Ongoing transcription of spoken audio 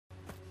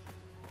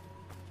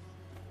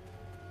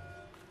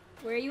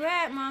Where you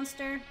at,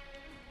 monster?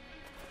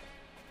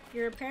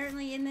 You're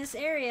apparently in this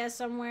area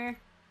somewhere.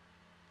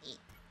 There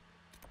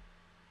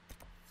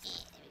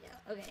we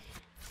go. Okay.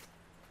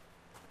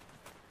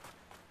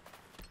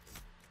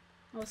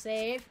 We'll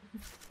save.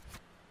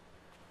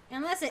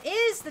 Unless it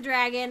is the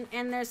dragon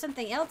and there's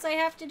something else I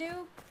have to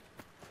do.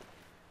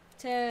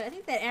 I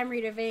think that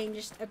Amrita vein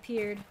just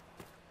appeared.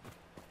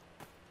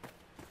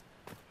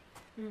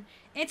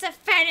 It's a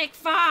fennec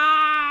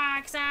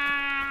fox!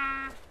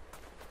 Ah!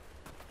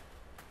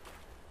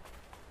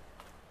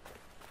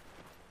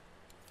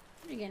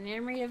 You're getting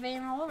Amrita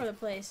vein all over the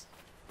place.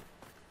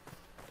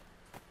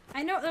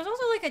 I know, there's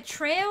also like a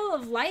trail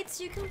of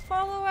lights you can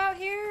follow out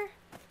here.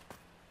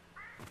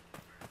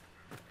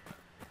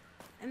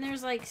 And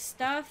there's like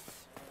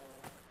stuff.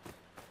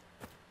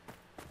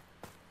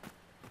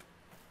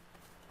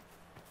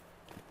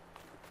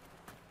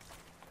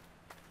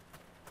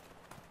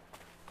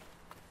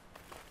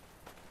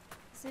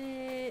 Is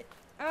it?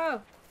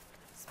 Oh!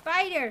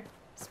 Spider!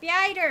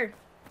 Spider!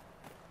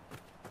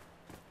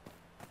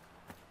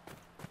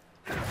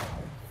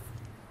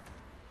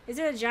 Is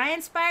it a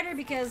giant spider?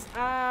 Because,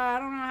 I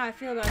don't know how I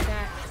feel about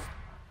that.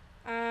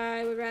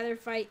 I would rather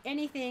fight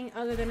anything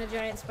other than a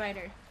giant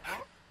spider.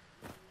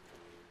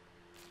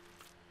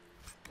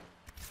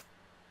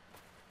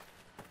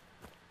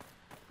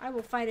 I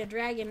will fight a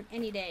dragon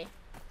any day.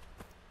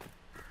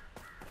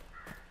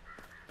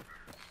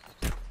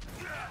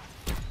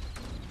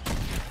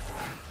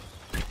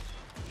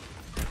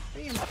 Are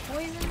you gonna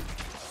poison?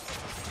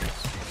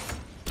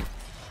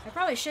 I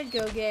probably should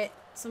go get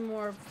some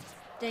more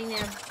dang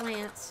nabbed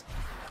plants.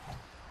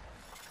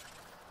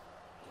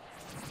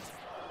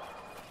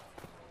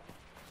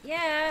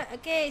 Yeah,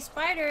 okay,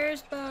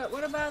 spiders, but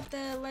what about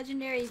the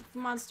legendary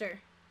monster?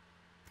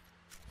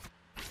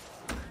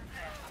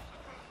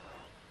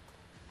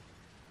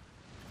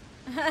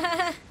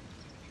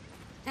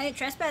 Hey,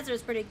 Trespasser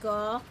is pretty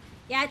cool.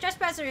 Yeah,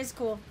 Trespasser is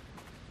cool.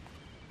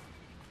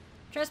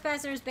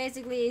 Trespasser is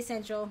basically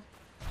essential.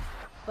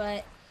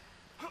 But...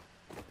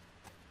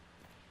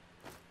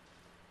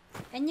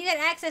 And you get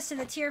access to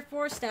the tier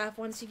 4 stuff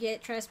once you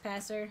get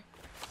Trespasser.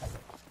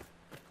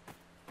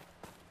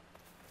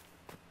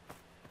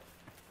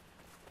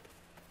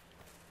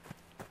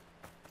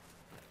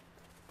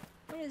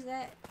 What is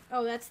that?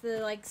 Oh, that's the,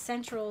 like,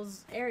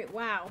 Central's area.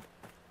 Wow.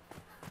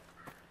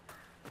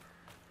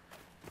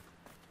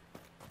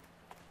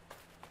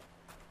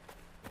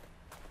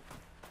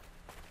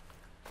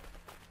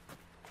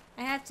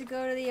 I have to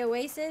go to the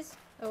Oasis?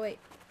 Oh, wait.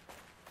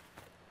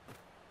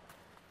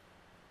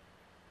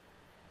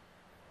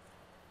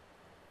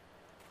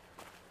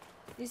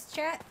 Is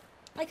chat?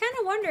 I kind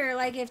of wonder,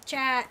 like, if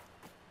chat...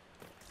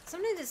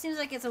 Sometimes it seems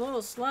like it's a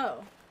little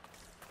slow.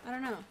 I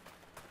don't know.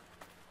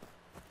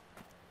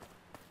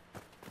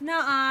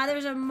 Nuh-uh,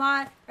 there's a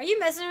mod... Are you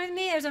messing with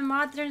me? There's a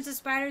mod that turns the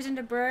spiders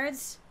into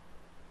birds?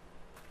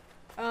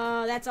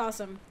 Oh, that's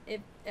awesome.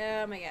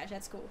 Oh my gosh,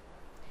 that's cool.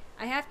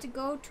 I have to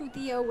go to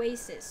the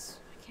Oasis.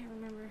 I can't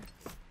remember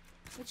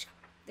which...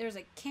 There's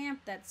a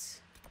camp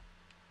that's...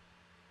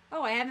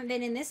 Oh, I haven't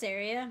been in this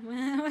area.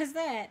 What was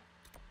that?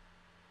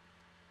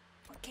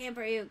 What camp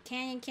are you?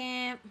 Canyon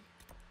Camp.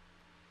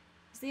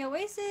 It's the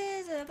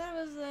Oasis? I thought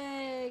it was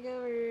like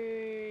over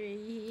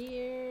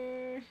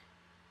here.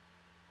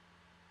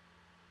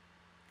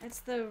 That's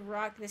the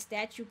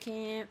statue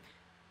camp.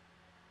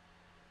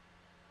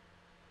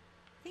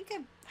 I think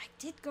I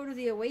did go to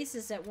the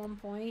Oasis at one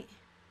point.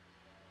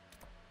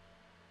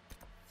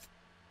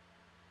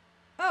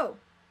 Oh.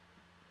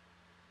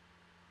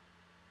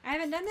 I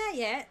haven't done that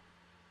yet.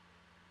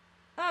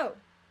 Oh.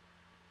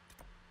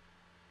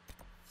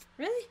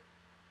 Really?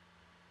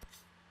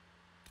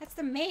 That's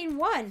the main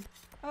one.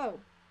 Oh.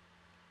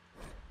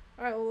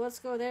 Alright, well, let's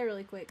go there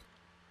really quick.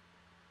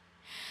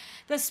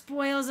 The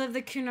spoils of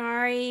the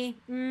Kunari.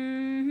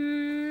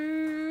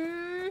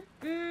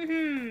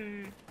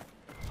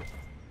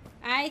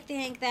 I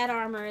think that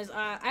armor is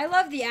I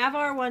love the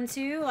Avar one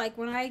too. Like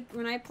when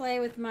I play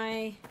with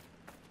my...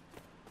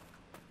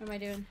 What am I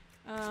doing?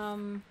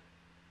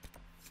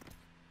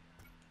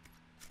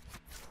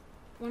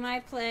 When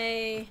I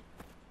play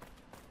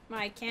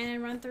my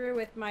cannon run through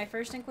with my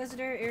first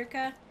Inquisitor,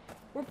 Irka,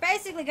 we're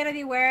basically gonna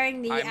be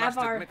wearing the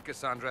Avar admit,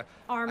 Cassandra,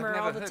 armor all the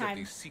I've never heard time. of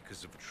these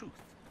seekers of truth.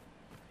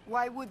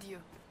 Why would you?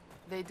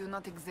 They do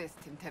not exist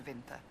in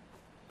Tevinter.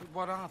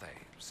 What are they?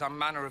 Some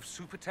manner of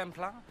super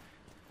Templar?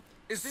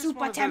 Is this Super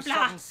one of Templar.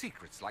 those sudden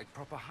secrets like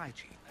proper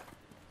hygiene?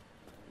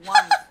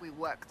 Once we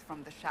worked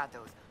from the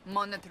shadows,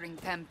 monitoring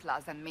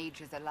Templars and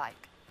mages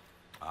alike.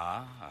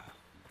 Ah,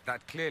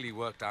 that clearly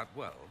worked out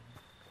well.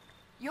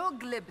 Your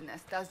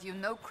glibness does you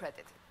no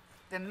credit.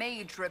 The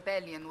Mage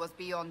Rebellion was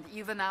beyond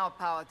even our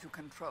power to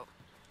control.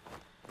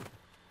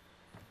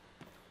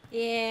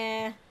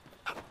 Yeah.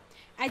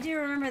 I do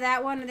remember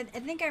that one. I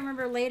think I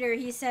remember later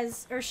he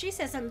says, or she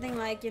says something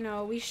like, you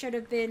know, we should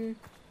have been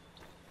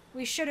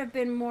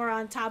more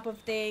on top of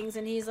things.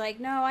 And he's like,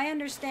 no, I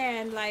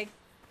understand, like,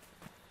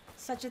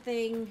 such a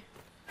thing.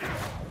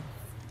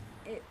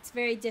 It's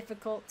very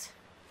difficult.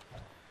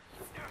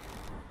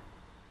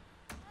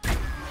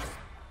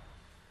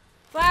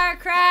 Flower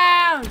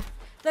crown!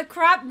 The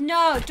crop,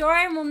 no,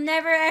 Dorian will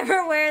never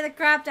ever wear the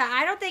crop top.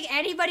 I don't think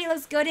anybody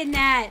looks good in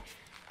that.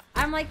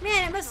 I'm like,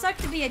 man, it must suck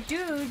to be a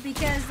dude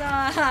because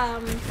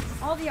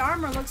all the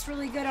armor looks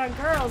really good on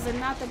girls and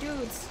not the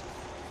dudes.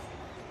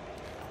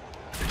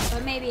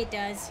 But maybe it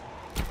does.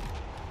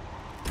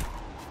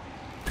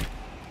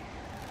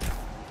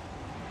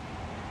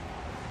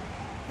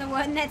 The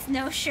one that's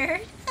no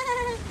shirt?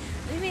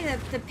 You mean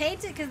the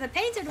painted? Because the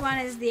painted one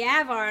is the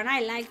Avar, and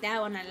I like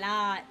that one a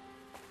lot.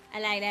 I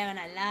like that one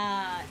a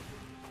lot.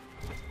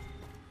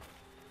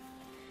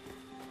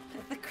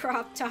 The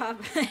crop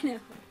top, I know.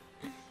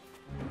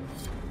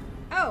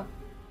 Oh,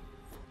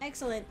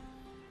 excellent.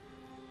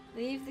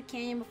 Leave the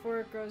canyon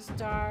before it grows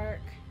dark.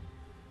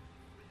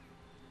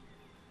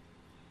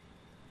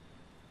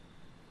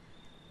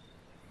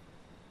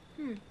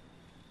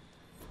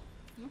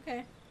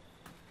 Okay.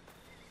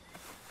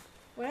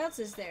 What else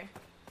is there?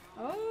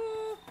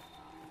 Oh.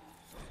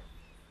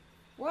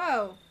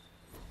 Whoa.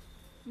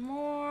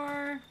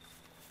 More.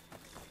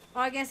 Oh,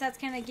 I guess that's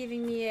kind of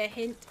giving me a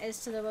hint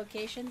as to the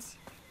locations.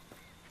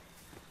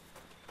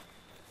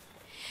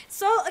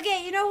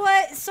 Okay, you know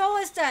what?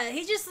 Solus does.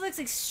 He just looks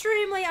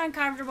extremely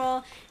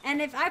uncomfortable.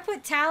 And if I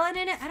put Talon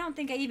in it, I don't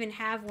think I even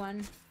have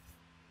one.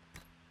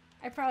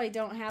 I probably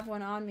don't have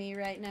one on me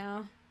right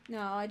now.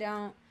 No, I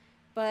don't.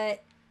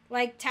 But,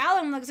 like,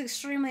 Talon looks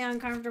extremely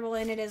uncomfortable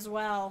in it as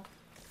well.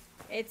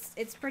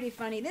 It's pretty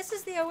funny. This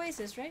is the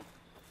Oasis, right?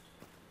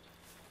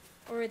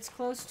 Or it's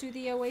close to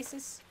the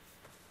Oasis.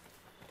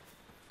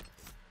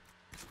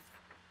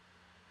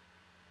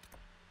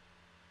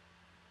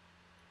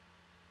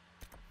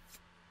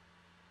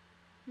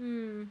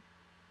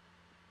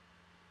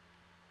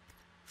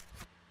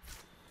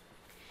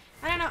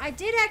 I don't know. I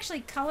did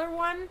actually color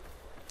one.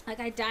 Like,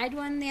 I dyed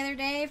one the other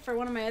day for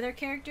one of my other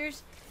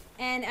characters.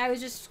 And I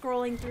was just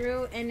scrolling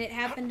through, and it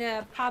happened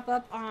to pop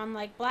up on,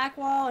 like,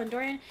 Blackwall and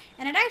Dorian.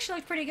 And it actually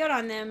looked pretty good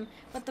on them.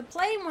 But the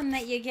plain one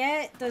that you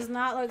get does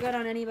not look good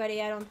on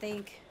anybody, I don't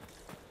think.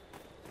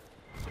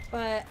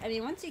 But, I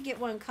mean, once you get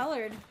one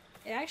colored,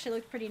 it actually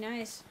looked pretty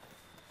nice.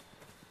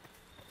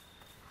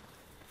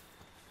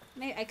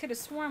 Maybe, I could have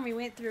sworn we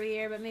went through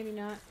here, but maybe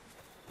not.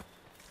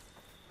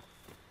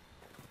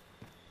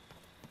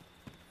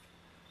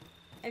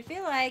 I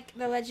feel like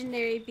the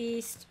legendary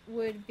beast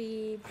would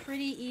be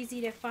pretty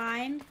easy to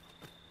find.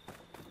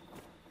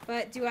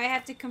 But do I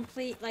have to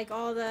complete, like,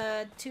 all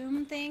the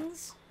tomb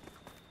things?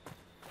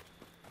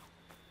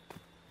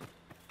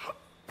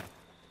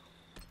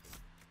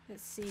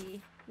 Let's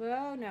see.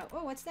 Whoa, no.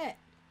 Oh, what's that?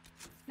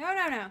 No,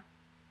 no, no.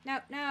 No,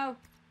 no.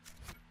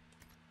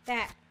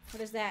 That.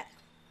 What is that?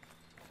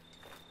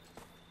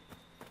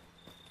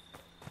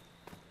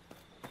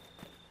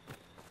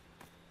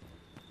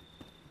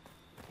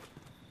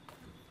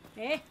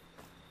 Eh?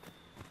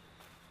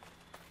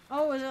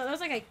 Oh, there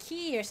was like a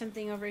key or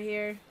something over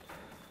here.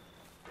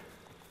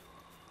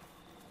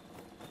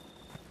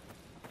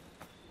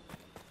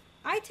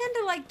 I tend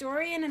to like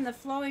Dorian in the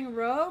flowing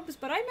robes,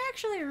 but I'm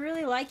actually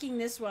really liking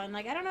this one.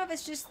 Like, I don't know if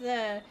it's just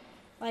the,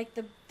 like,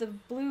 the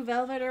blue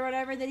velvet or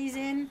whatever that he's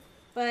in,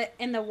 but,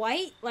 and the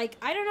white, like,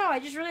 I don't know, I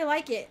just really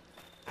like it.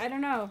 I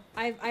don't know.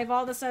 I've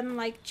all of a sudden,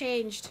 like,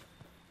 changed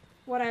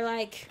what I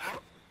like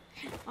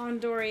on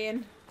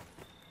Dorian.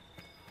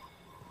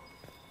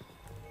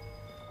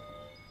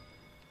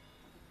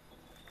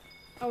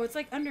 Oh, it's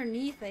like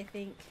underneath, I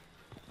think.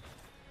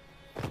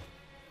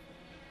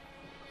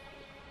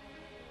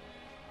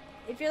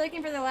 If you're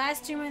looking for the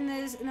last tomb in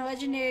the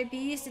legendary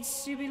beast, it's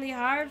stupidly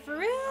hard. For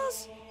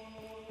reals?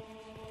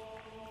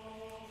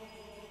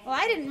 Well,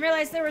 I didn't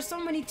realize there were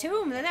so many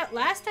tombs. That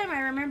last time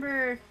I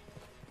remember...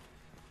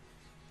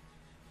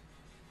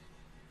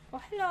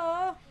 Oh,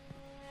 hello.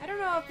 I don't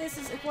know if this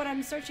is, if what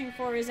I'm searching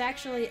for is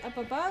actually up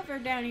above or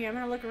down here. I'm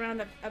gonna look around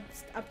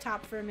up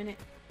top for a minute.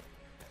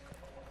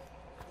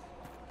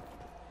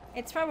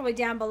 It's probably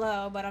down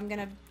below, but I'm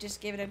gonna just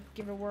give it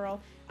a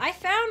whirl. I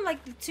found,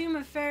 like, the Tomb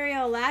of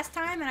Fariel last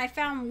time, and I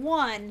found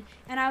one,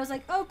 and I was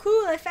like, oh,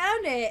 cool, I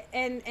found it,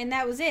 and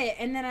that was it.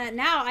 And then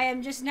now I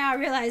am just now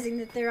realizing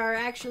that there are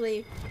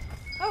actually...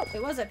 Oh,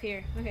 it was up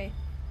here. Okay.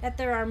 That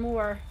there are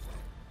more.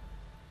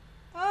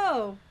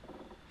 Oh.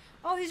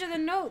 Oh, these are the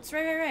notes.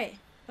 Right, right, right.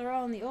 They're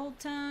all in the old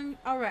tongue.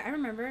 All right, I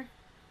remember.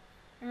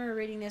 I remember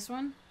reading this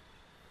one.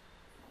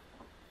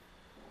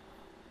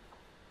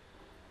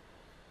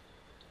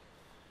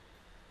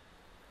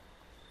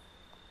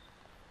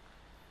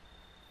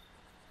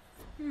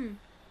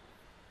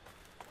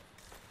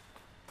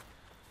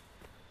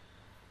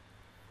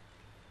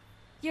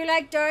 You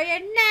like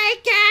Dorian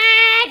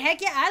naked?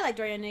 Heck yeah, I like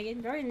Dorian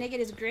naked. Dorian naked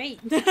is great.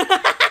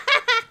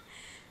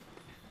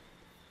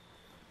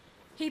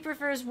 He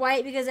prefers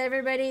white because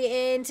everybody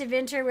in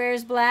Tevinter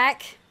wears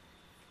black.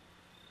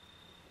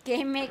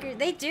 Game Maker,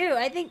 they do.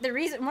 I think the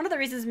reason, one of the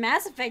reasons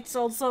Mass Effect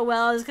sold so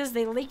well is because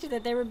they leaked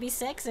that there would be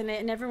sex in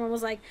it, and everyone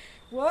was like,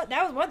 "What?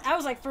 That was what?" I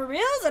was like, "For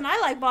reals?" And I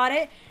like bought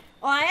it.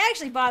 Well, I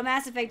actually bought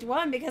Mass Effect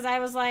 1 because I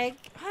was like,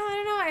 oh, I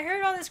don't know, I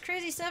heard all this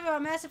crazy stuff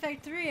about Mass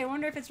Effect 3. I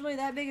wonder if it's really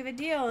that big of a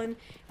deal. And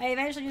I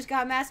eventually just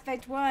got Mass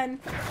Effect 1.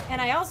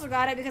 And I also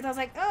got it because I was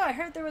like, oh, I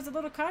heard there was a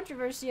little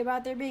controversy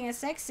about there being a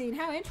sex scene.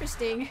 How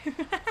interesting.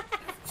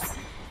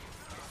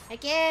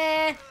 Heck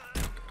yeah.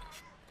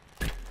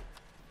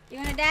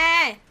 You're gonna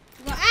die.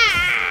 You're gonna,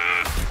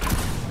 ah!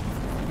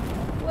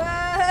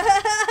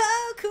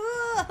 Whoa,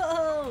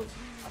 cool.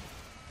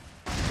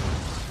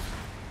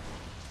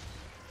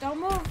 Don't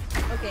move.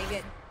 Okay,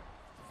 good.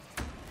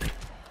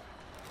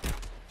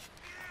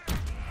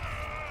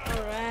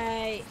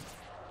 Alright.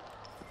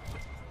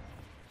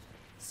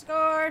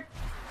 Score.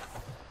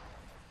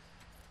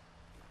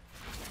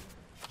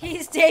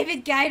 He's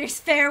David Geider's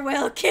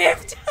farewell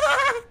gift.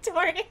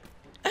 Tori.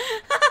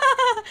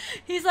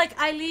 He's like,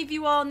 I leave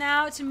you all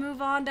now to move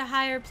on to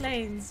higher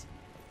planes.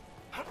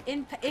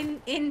 In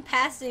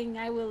passing,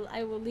 I will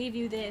leave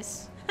you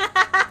this.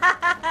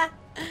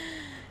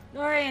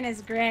 Dorian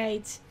is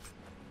great.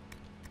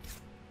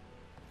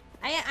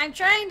 I'm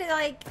trying to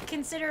like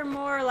consider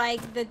more like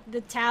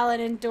the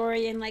Talon and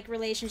Dorian like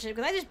relationship,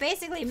 because I just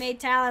basically made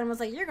Talon and was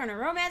like, you're gonna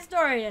romance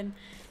Dorian,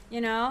 you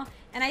know.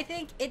 And I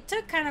think it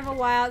took kind of a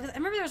while, because I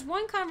remember there was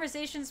one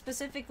conversation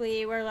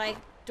specifically where like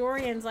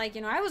Dorian's like,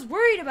 you know, I was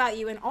worried about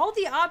you, and all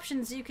the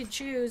options you could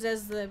choose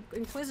as the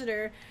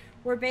Inquisitor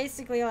were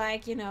basically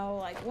like, you know,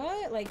 like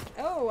what, like,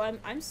 oh,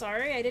 I'm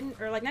sorry, I didn't,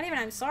 or like not even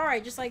I'm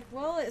sorry, just like,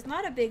 well, it's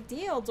not a big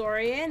deal,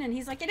 Dorian. And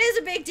he's like, it is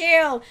a big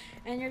deal.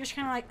 And you're just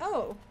kind of like,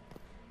 oh.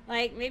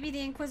 Like, maybe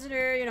the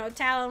Inquisitor, you know,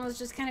 Talon was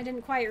just kind of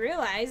didn't quite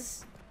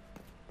realize.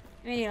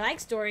 I mean, he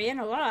likes Dorian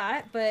a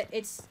lot, but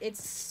it's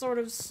sort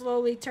of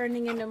slowly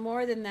turning into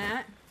more than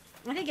that.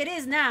 I think it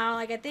is now.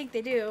 Like, I think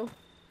they do.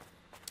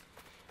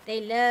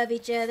 They love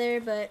each other,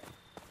 but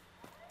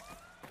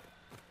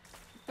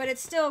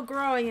it's still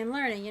growing and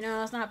learning, you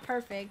know? It's not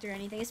perfect or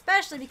anything,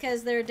 especially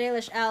because they're a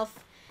Dalish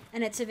elf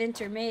and it's a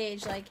Vinter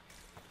mage. Like,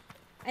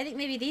 I think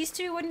maybe these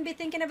two wouldn't be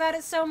thinking about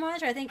it so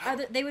much. I think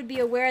they would be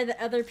aware that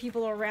other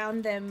people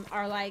around them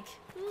are like,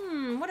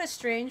 what a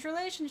strange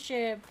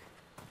relationship.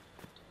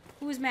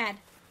 Who's mad?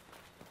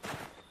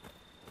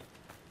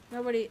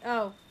 Nobody.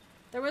 Oh,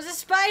 there was a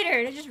spider.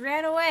 It just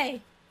ran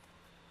away.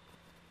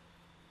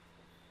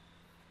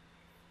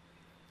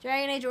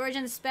 Dragon Age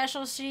Origins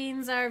special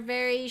scenes are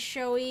very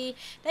showy.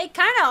 They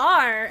kind of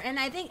are. And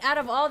I think out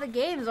of all the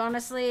games,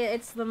 honestly,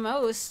 it's the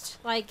most,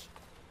 like,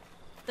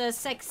 the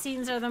sex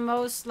scenes are the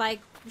most,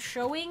 like,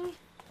 showing.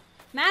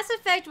 Mass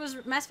Effect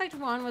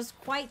 1 was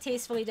quite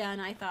tastefully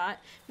done, I thought.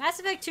 Mass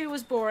Effect 2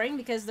 was boring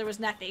because there was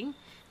nothing.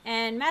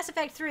 And Mass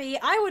Effect 3,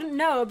 I wouldn't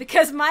know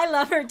because my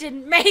lover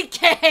didn't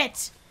make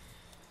it!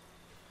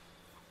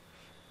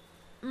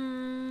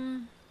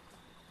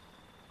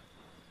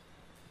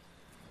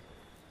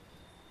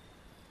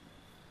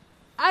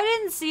 I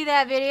didn't see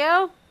that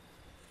video.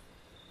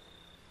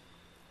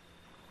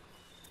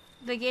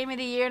 The Game of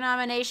the Year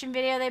nomination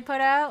video they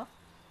put out.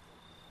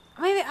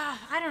 Maybe,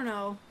 I don't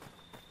know.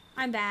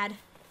 I'm bad.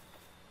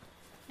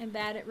 I'm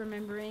bad at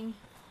remembering.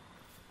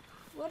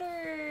 What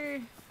are...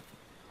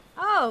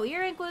 Oh,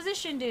 you're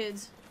Inquisition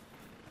dudes.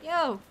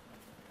 Yo.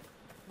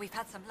 We've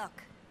had some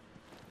luck.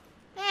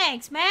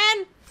 Thanks,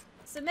 man.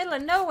 It's the middle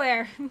of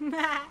nowhere.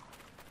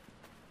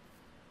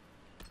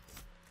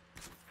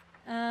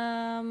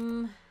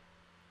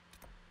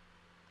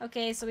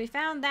 Okay, so we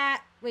found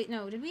that. Wait,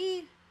 no, did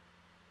we...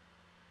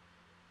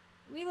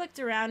 We looked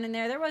around in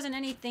there. There wasn't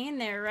anything in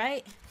there,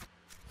 right?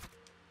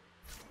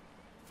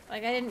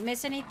 Like, I didn't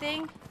miss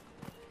anything?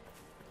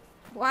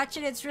 Watch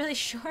it, it's really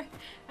short.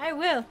 I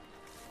will.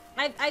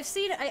 I've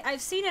seen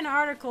an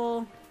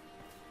article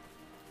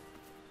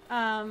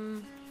that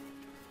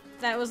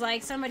was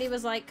like, somebody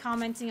was like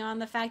commenting on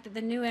the fact that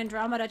the new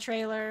Andromeda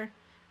trailer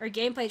or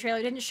gameplay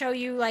trailer didn't show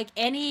you like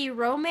any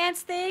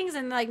romance things,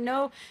 and like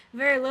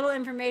very little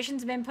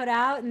information's been put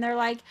out, and they're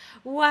like,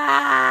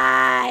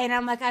 why? And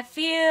I'm like, I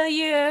feel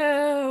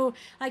you.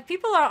 Like,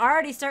 people are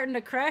already starting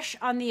to crush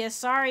on the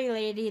Asari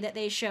lady that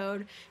they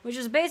showed, which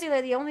is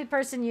basically the only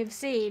person you've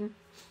seen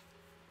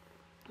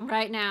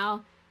right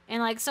now.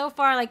 And like, so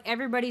far, like,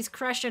 everybody's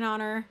crushing on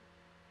her.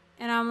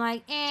 And I'm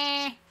like,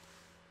 I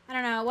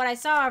don't know. What I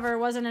saw of her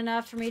wasn't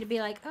enough for me to be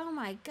like, oh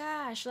my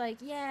gosh, like,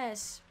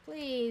 yes,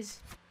 please.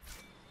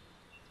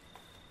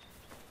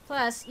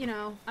 Plus, you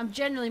know, I'm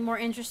generally more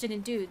interested in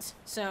dudes,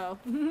 so.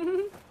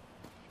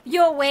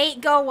 You'll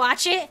wait, go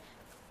watch it?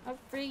 Oh,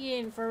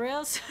 freaking for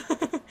reals?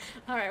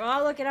 Alright, well,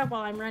 I'll look it up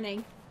while I'm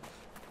running.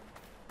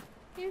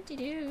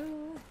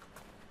 Doo-doo-doo.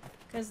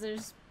 Because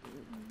there's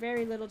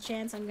very little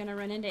chance I'm gonna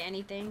run into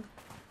anything.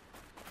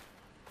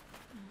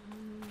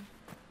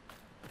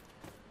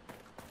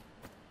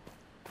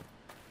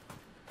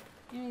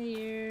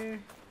 Here.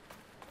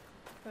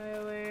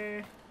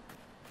 BioWare.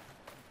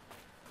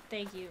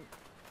 Thank you.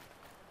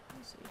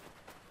 Let's see.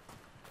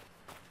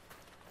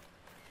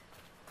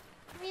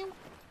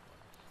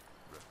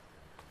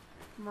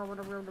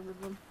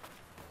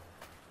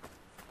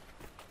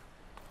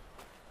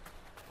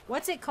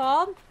 What's it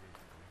called?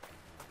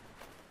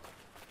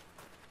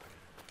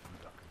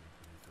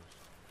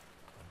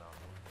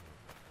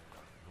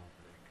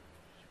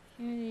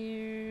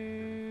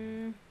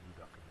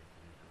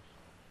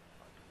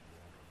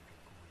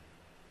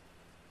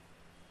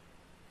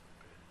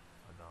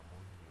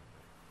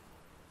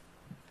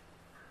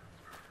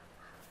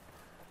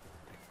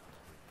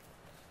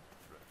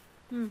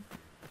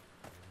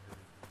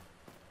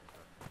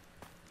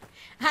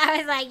 I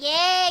was like,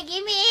 yeah,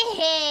 give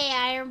me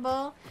Iron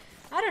Bull.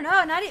 I don't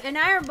know, not even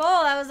an Iron Bull.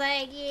 I was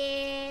like,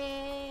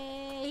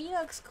 yeah, he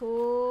looks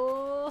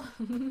cool.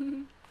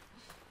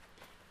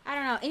 I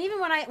don't know. And even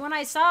when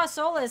I saw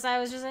Solus, I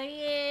was just like,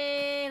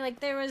 yay.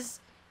 Like there was,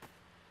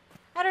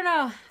 I don't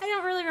know. I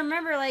don't really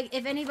remember like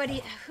if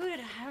anybody.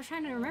 I was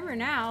trying to remember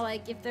now.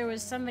 Like if there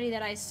was somebody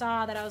that I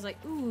saw that I was like,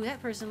 ooh,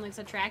 that person looks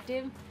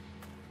attractive.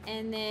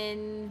 And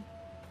then,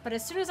 but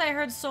as soon as I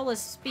heard Solus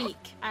speak,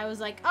 I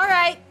was like, all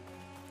right.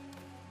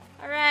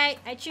 Alright,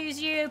 I choose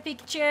you,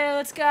 Pikachu,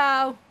 let's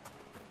go.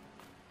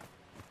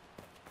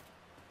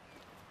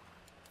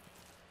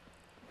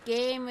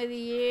 Game of the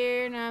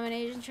Year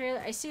nomination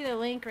trailer. I see the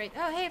link right.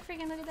 Oh, hey,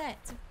 freaking look at that.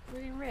 It's a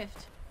freaking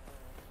rift.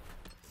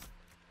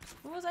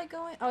 Where was I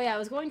going? Oh, yeah, I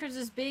was going towards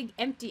this big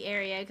empty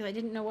area because I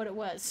didn't know what it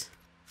was.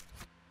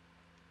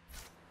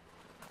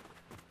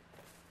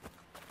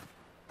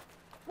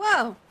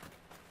 Whoa!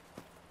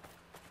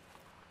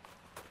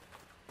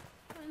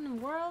 What in the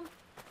world?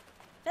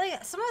 I feel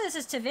like some of this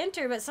is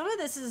Tevinter, but some of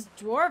this is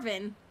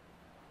Dwarven.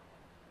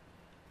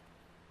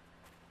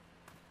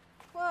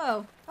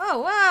 Whoa.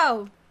 Oh,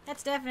 whoa!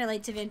 That's definitely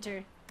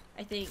Tevinter,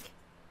 I think.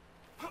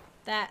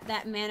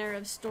 That manner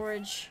of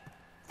storage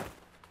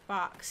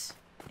box.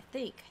 I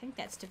think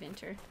that's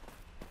Tevinter.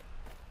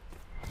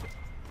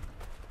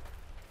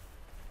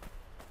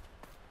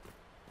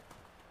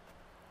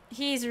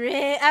 He's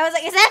I was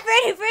like, is that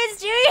Freddie Prinze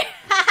Jr.?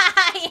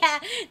 Yeah,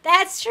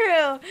 that's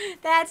true.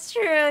 That's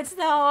true. It's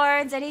the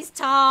horns, and he's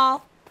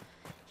tall.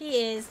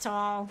 He is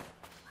tall.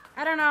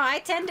 I don't know. I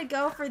tend to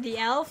go for the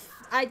elf.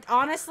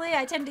 Honestly,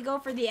 I tend to go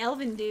for the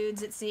elven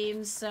dudes, it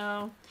seems,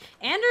 so.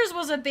 Anders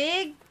was a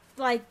big,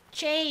 like,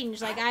 change.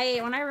 Like,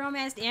 when I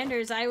romanced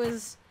Anders, that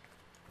was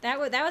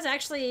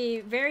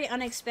actually very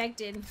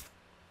unexpected.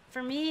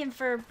 For me and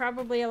for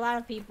probably a lot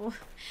of people.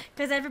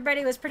 Because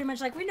everybody was pretty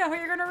much like, we know who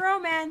you're going to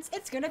romance.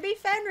 It's going to be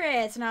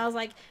Fenris. And I was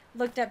like,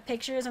 looked up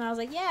pictures and I was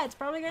like, yeah, it's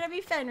probably going to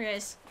be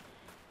Fenris.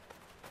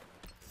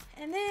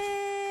 And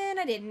then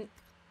I didn't.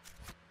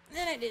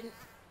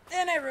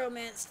 Then I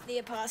romanced the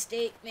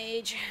apostate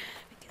mage.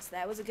 Because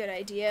that was a good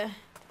idea.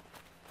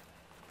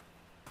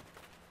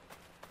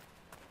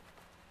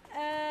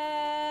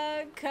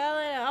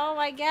 Cullen, oh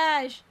my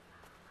gosh.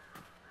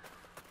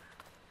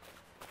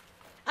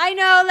 I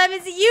know,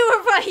 Lemons, you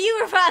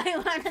were probably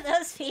one of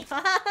those people.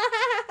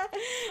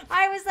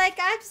 I was like,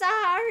 I'm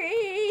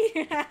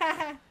sorry.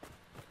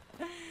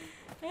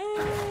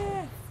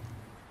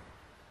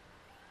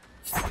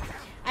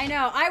 I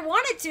know, I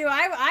wanted to.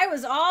 I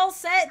was all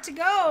set to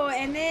go,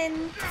 and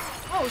then,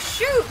 oh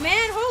shoot,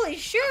 man, holy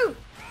shoot.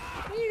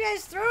 What are you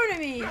guys throwing at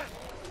me?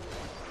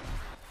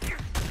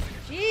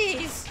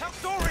 Jeez.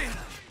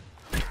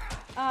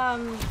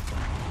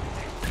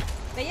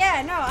 But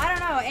yeah, no, I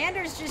don't know.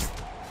 Anders just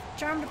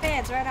charmed the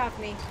pants right off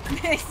me,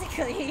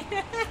 basically.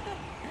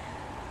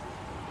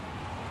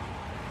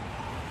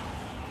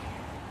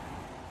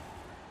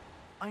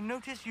 I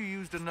notice you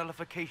used a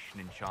nullification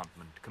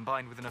enchantment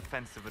combined with an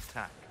offensive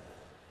attack.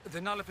 The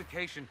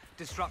nullification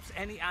disrupts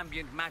any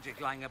ambient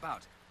magic lying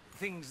about.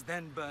 Things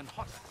then burn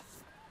hotter.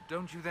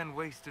 Don't you then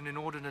waste an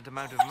inordinate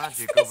amount of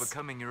magic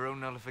overcoming your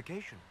own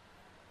nullification?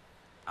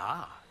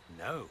 Ah,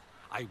 no.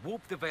 I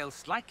warp the veil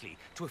slightly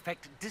to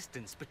affect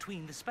distance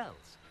between the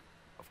spells.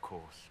 Of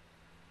course.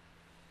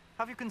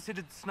 Have you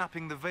considered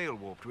snapping the veil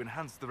warp to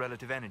enhance the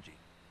relative energy?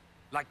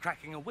 Like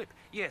cracking a whip.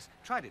 Yes,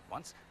 tried it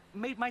once.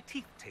 Made my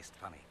teeth taste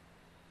funny.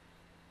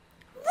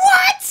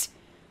 What?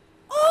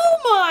 Oh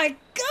my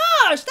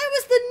gosh, that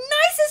was the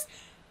nicest.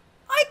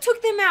 I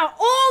took them out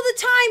all the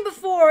time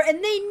before,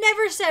 and they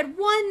never said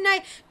one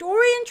night.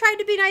 Dorian tried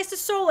to be nice to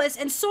Solus,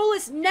 and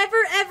Solus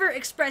never ever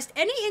expressed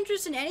any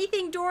interest in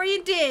anything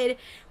Dorian did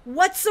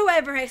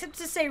whatsoever, except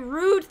to say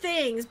rude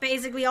things,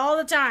 basically, all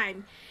the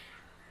time.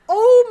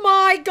 Oh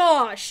my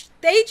gosh,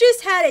 they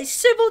just had a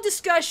civil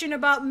discussion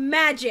about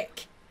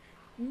magic.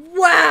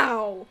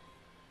 Wow.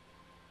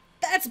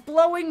 That's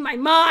blowing my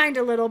mind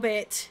a little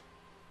bit.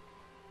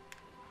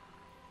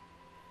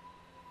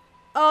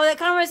 Oh, that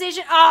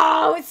conversation.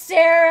 Oh, it's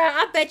Sarah.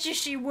 I bet you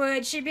she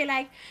would. She'd be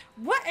like,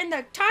 what in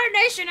the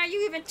tarnation are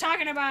you even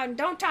talking about? And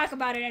don't talk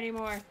about it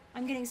anymore.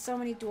 I'm getting so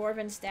many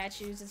dwarven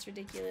statues. It's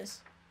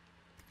ridiculous.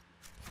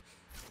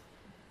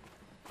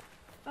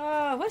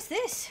 Oh, what's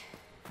this?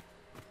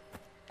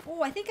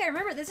 Oh, I think I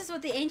remember. This is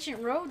what the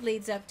ancient road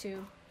leads up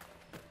to.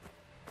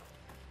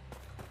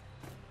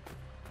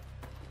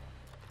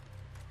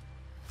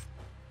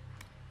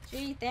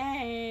 Gee,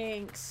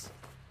 thanks.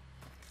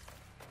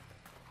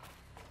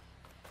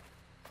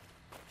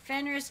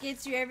 Fenris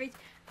gets you everything.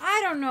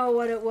 I don't know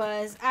what it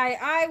was.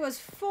 I was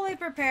fully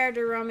prepared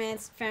to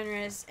romance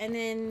Fenris, and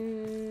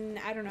then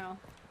I don't know.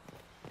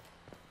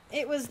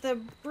 It was the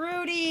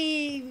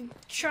broody,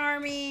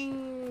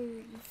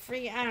 charming,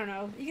 free. I don't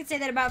know. You could say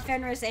that about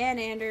Fenris and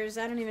Anders.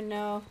 I don't even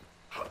know.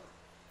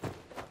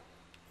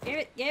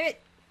 Give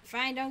it.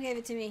 Fine, don't give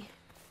it to me.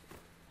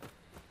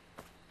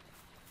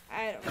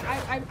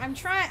 I'm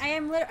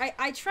trying.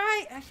 I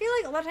try. I feel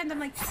like a lot of times I'm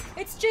like,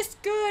 it's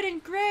just good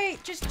and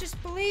great.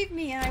 Just believe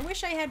me. And I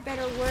wish I had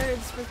better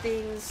words for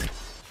things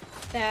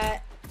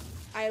that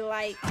I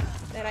like,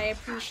 that I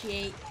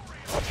appreciate.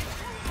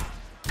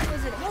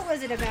 What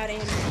was it about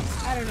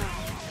Anders? I don't know.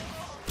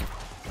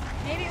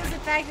 Maybe it was the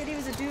fact that he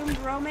was a doomed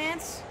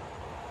romance.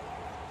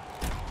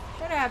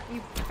 Shut up,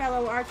 you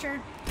fellow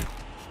archer.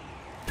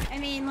 I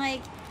mean,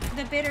 like,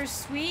 the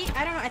bittersweet.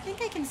 I don't know. I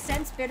think I can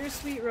sense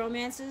bittersweet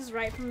romances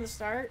right from the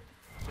start.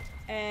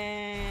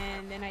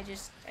 And then I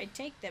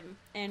take them.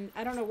 And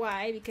I don't know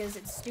why, because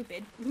it's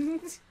stupid.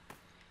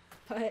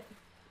 But...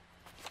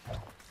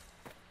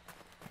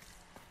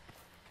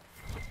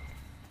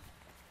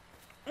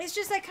 it's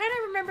just, I kind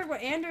of remember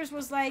what Anders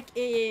was like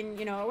in,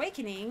 you know,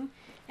 Awakening.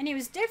 And he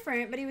was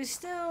different, but he was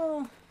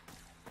still...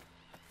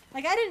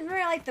 like, I didn't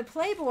really like the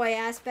playboy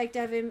aspect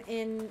of him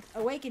in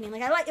Awakening.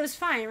 Like, it was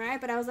fine, right?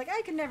 But I was like,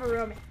 I could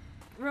never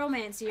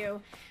romance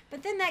you.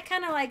 But then that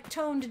kind of, like,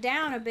 toned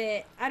down a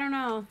bit. I don't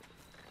know.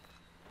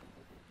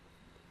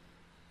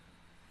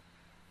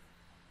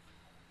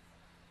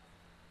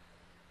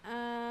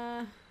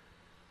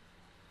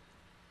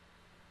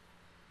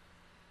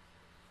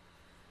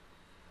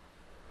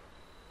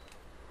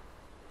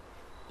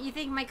 You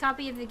think my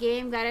copy of the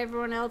game got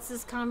everyone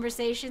else's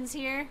conversations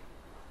here?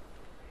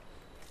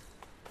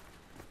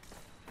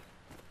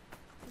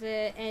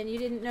 And you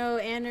didn't know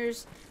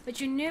Anders, but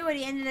you knew what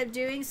he ended up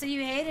doing, so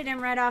you hated him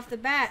right off the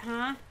bat,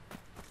 huh?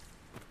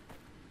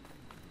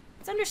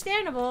 It's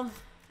understandable.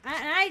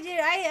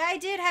 I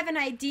did have an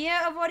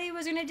idea of what he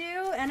was gonna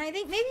do, and I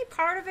think maybe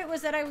part of it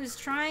was that I was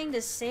trying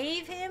to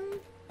save him.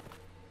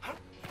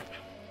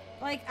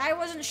 Like, I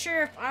wasn't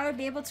sure if I would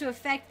be able to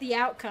affect the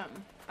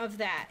outcome of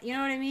that, you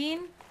know what I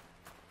mean?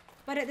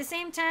 But at the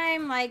same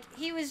time, like,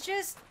 he was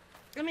just,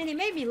 I mean, he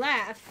made me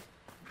laugh.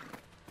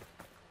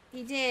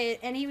 He did,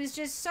 and he was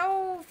just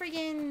so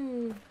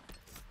freaking...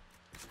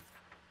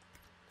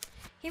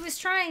 he was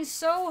trying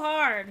so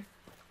hard,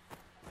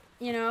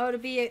 you know, to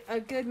be a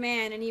good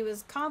man, and he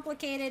was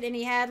complicated, and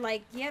he had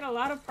a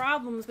lot of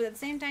problems, but at the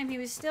same time, he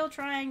was still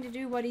trying to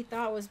do what he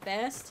thought was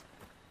best.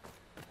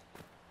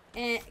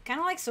 And kind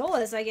of like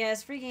Solus, I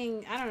guess.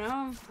 Freaking, I don't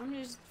know. I'm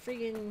just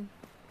freaking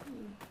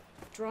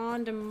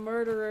drawn to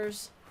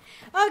murderers.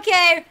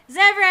 Okay,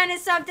 Zevran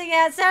is something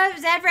else.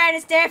 Zevran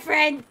is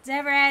different.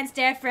 Zevran's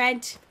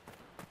different.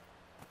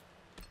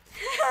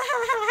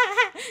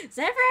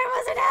 Zevran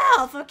was an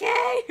elf,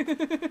 okay?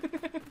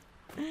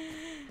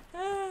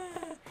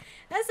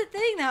 That's the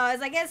thing, though,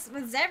 is I guess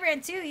with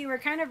Zevran, too, you were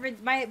kind of,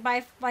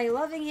 by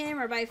loving him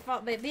or by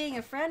being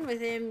a friend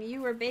with him,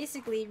 you were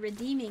basically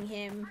redeeming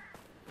him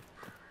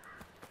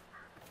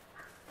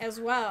as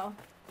well.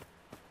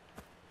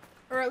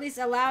 Or at least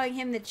allowing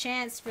him the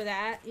chance for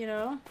that, you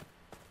know?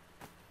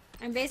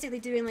 I'm basically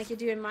doing like you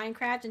do in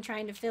Minecraft and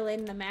trying to fill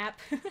in the map.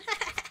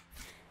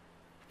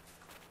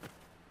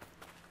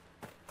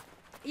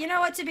 You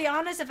know what, to be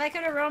honest, if I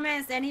could have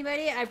romanced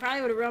anybody, I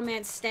probably would have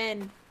romanced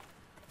Sten.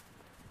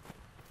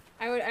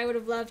 I would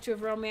have loved to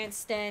have romanced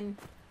Sten.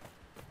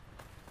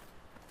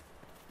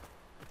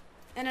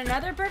 And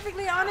another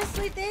perfectly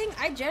honestly thing,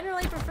 I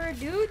generally prefer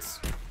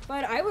dudes,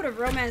 but I would have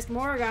romanced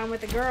Morrigan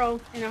with a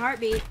girl in a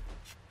heartbeat.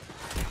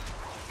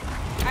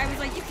 I was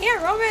like, you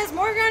can't romance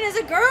Morrigan as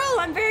a girl?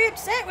 I'm very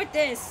upset with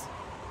this.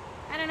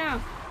 I don't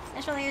know.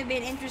 That's probably going to be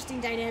an interesting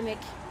dynamic.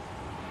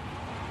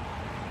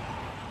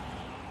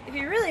 It'd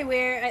be really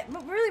weird.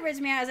 What really weirds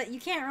me out is that you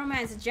can't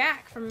romance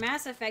Jack from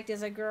Mass Effect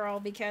as a girl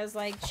because,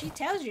 like, she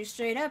tells you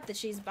straight up that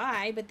she's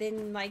bi, but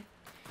then, like,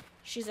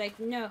 she's like,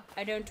 no,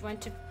 I don't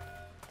want to.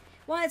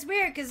 Well, it's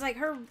weird because, like,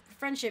 her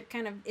friendship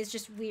kind of is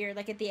just weird.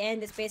 Like, at the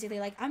end, it's basically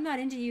like, I'm not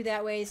into you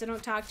that way, so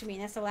don't talk to me.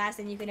 And that's the last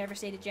thing you can ever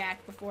say to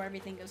Jack before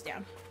everything goes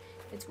down.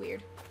 It's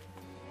weird.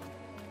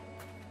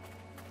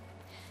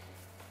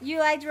 You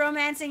liked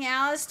romancing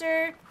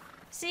Alistair?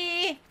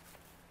 See,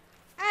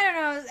 I don't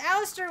know.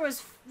 Alistair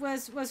was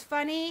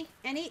funny,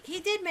 and he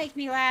did make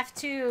me laugh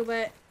too,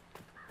 but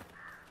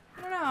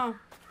I don't know.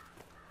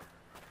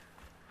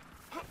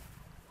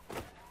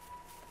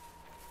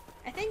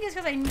 I think it's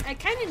because I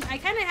kind of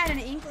had an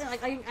inkling,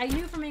 like I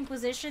knew from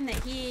Inquisition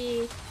that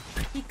he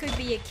could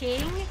be a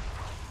king,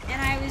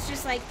 and I was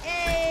just like,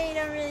 hey,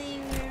 don't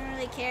really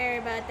care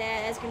about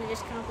that. That's gonna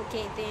just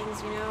complicate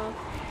things, you know.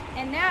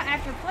 And now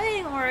after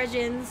playing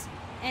Origins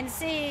and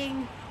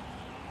seeing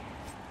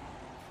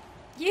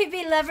you'd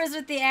be lovers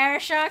with the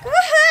Arashok,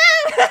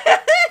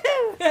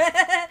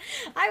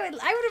 I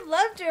would have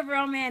loved to have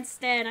romanced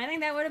Sten. I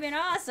think that would have been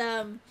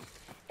awesome.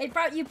 I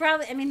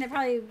mean, that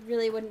probably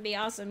really wouldn't be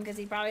awesome because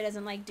he probably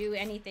doesn't like do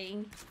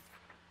anything.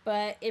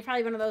 But it's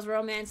probably one of those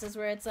romances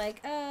where it's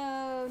like,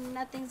 oh,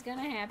 nothing's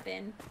gonna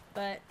happen.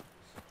 But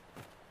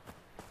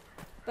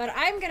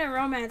I'm gonna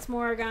romance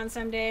Morrigan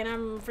someday, and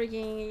I'm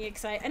freaking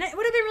excited. And it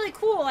would have been really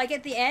cool, like,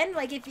 at the end,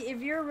 like,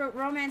 if you're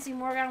romancing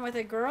Morrigan with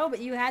a girl, but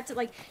you had to,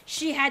 like,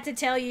 she had to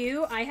tell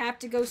you, I have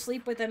to go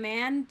sleep with a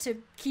man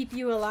to keep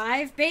you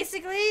alive,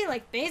 basically.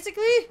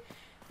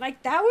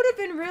 Like, that would have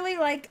been really,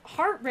 like,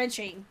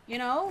 heart-wrenching, you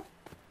know?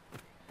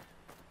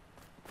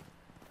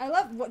 I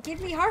love what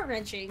gives me heart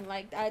wrenching.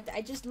 Like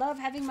I just love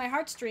having my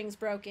heartstrings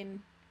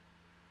broken.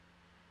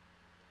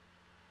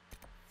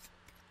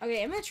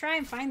 Okay, I'm gonna try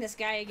and find this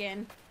guy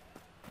again.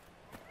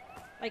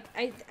 Like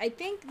I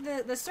think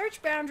the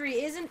search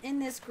boundary isn't in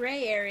this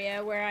gray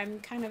area where I'm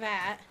kind of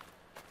at.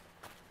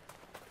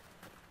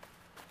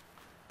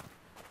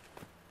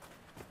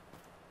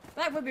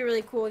 That would be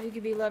really cool if you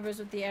could be lovers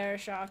with the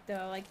Aeroshock,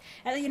 though. Like,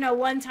 you know,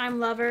 one-time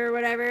lover or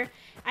whatever.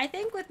 I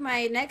think with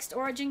my next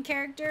origin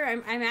character,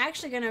 I'm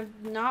actually gonna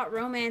not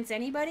romance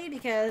anybody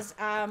because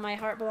my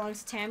heart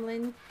belongs to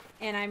Tamlin,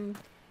 and I'm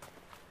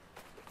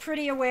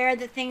pretty aware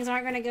that things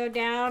aren't gonna go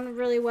down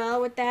really well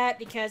with that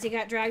because he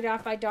got dragged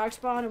off by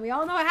Darkspawn, and we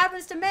all know what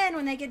happens to men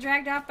when they get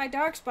dragged off by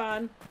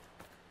Darkspawn.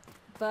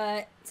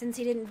 But since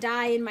he didn't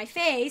die in my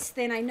face,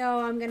 then I know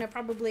I'm gonna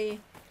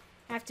probably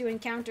have to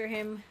encounter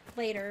him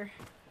later.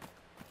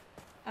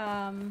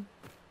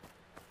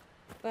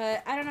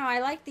 But I don't know, I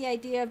like the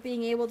idea of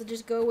being able to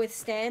just go with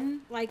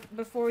Sten, like,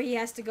 before he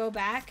has to go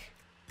back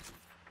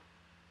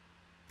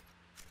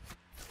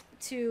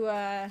to,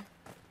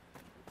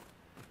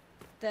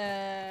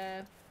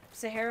 the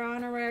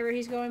Saharon or wherever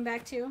he's going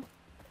back to.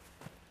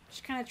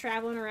 Just kind of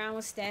traveling around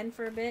with Sten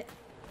for a bit.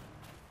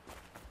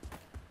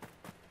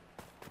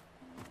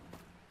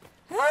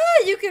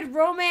 Ah, you could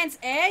romance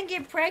and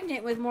get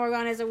pregnant with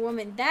Morgan as a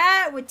woman.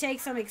 That would take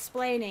some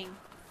explaining.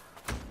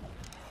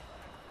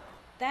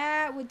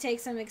 That would take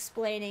some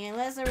explaining,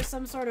 unless there was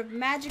some sort of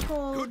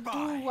magical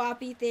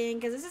doo-woppy thing,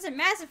 because this isn't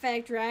Mass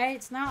Effect, right?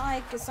 It's not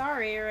like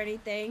Asari or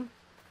anything.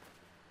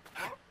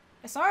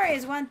 Asari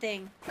is one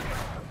thing.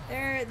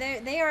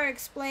 They are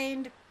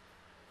explained,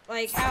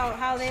 like,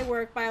 how they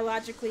work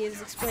biologically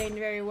is explained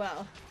very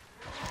well.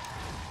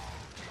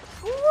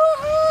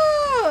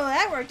 Woohoo!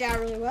 That worked out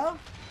really well.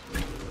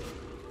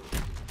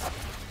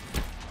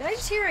 Did I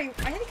just hear I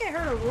think I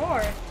heard a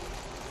roar.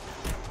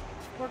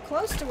 We're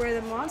close to where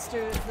the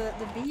monster,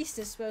 the beast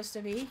is supposed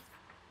to be.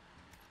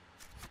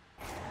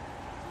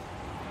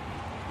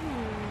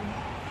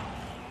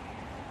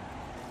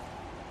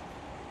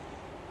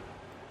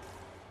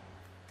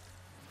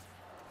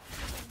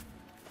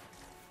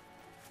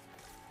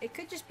 It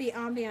could just be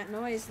ambient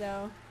noise,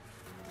 though.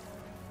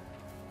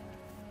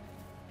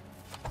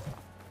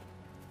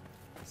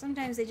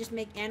 Sometimes they just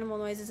make animal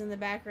noises in the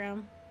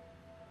background.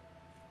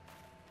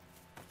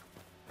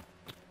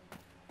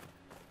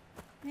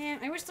 Man,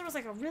 I wish there was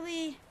like a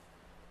really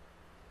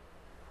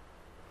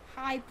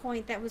high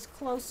point that was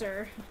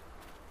closer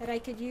that I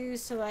could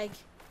use to like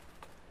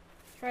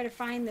try to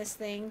find this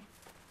thing.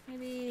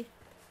 Maybe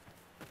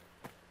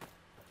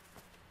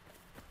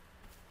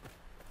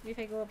if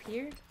I go up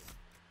here.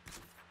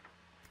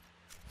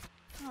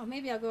 Oh,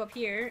 maybe I'll go up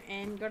here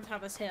and go to the top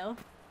of this hill.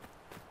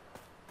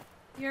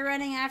 You're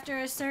running after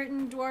a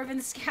certain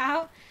dwarven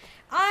scout.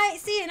 I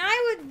see, and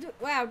I would.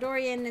 Wow,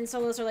 Dorian and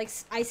Solos are like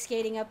ice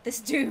skating up this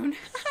dune.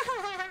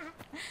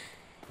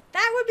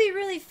 That would be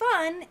really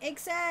fun,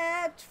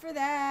 except for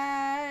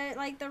that,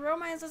 like, the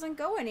romance doesn't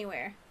go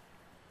anywhere.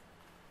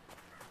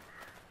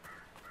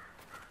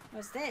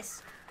 What's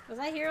this? Was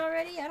I here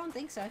already? I don't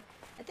think so.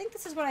 I think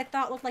this is what I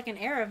thought looked like an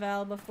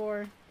Aravel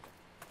before.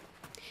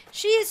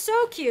 She is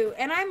so cute,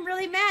 and I'm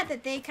really mad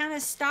that they kind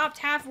of stopped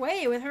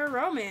halfway with her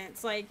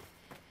romance. Like,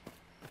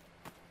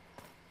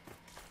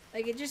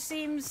 it just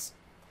seems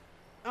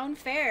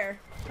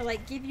unfair to,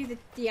 like, give you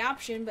the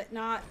option, but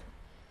not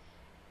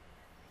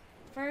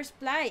first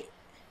blight.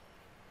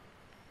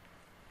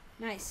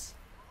 Nice.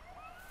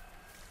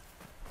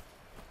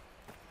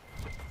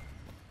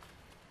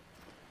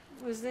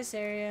 What was this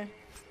area?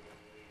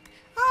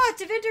 Oh,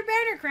 Tevinter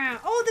Banner Crown.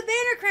 Oh, the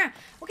Banner Crown.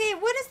 Okay,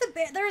 what is the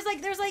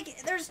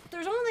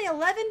there's only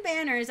 11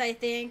 banners, I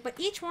think, but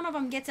each one of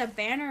them gets a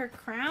banner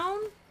crown.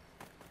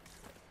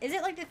 Is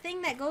it like the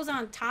thing that goes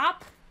on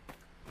top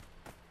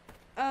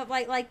of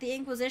like the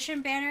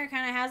Inquisition banner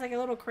kind of has like a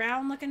little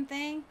crown looking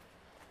thing?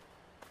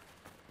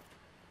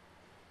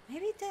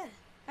 Maybe it did.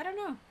 I don't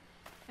know.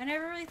 I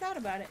never really thought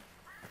about it.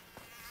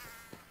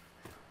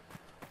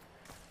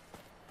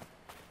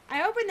 I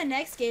hope in the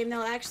next game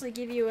they'll actually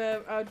give you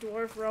a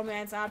dwarf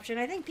romance option.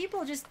 I think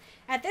people just,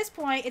 at this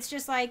point, it's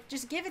just like,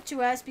 just give it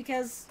to us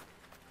because,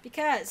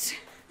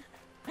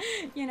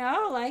 you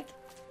know, like,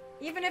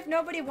 even if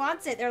nobody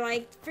wants it, they're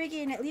like,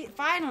 freaking, at least,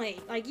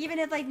 finally, like, even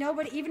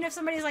if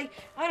somebody's like,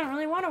 I don't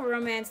really want to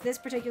romance this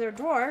particular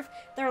dwarf,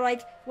 they're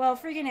like, well,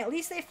 freaking, at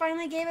least they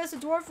finally gave us a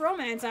dwarf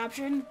romance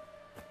option.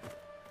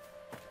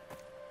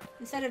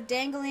 Instead of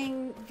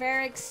dangling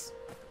Varric's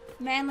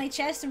manly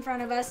chest in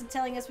front of us and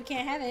telling us we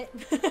can't have it.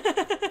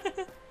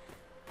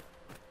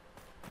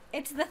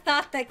 It's the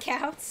thought that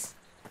counts.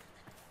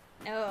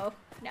 No,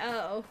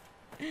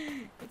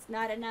 it's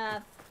not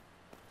enough.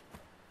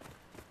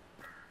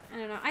 I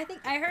don't know. I think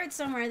I heard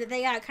somewhere that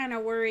they got kind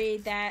of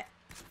worried that,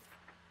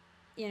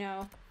 you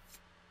know,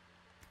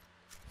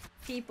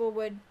 people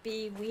would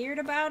be weird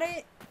about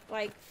it,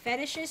 like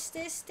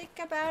fetishistic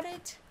about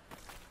it,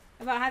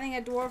 about having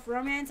a dwarf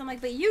romance. I'm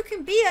like, but you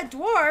can be a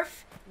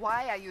dwarf.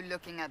 Why are you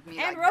looking at me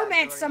And like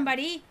romance that,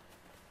 somebody.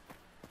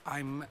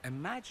 I'm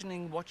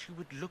imagining what you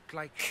would look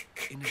like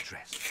in a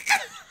dress.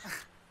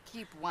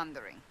 Keep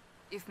wondering.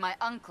 If my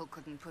uncle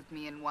couldn't put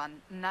me in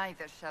one,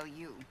 neither shall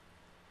you.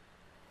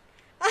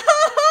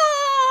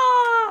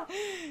 Oh,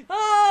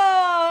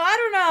 I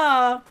don't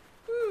know.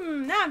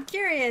 Now I'm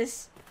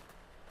curious.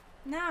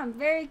 Now I'm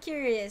very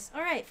curious.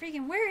 Alright,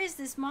 freaking, where is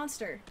this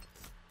monster?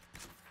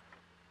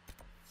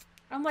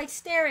 I'm like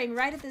staring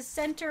right at the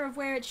center of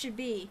where it should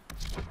be.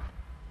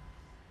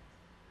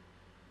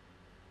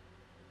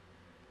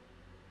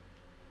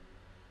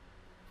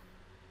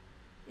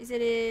 Is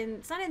it in...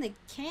 It's not in the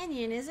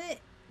canyon, is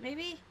it?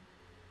 Maybe?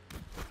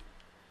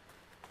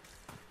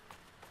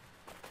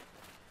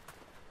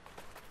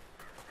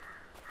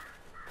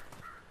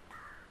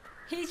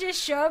 He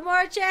just showed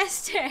more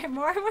chest hair.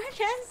 More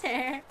chest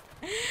hair.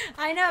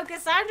 I know,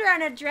 Cassandra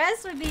on a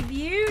dress would be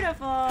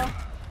beautiful.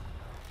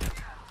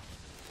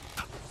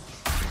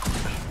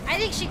 I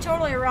think she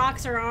totally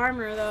rocks her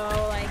armor,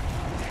 though. Like,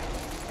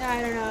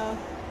 I don't know.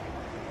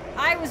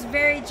 I was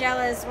very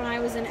jealous when I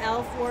was an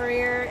elf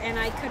warrior and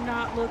I could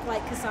not look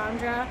like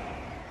Cassandra.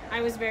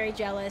 I was very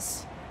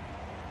jealous.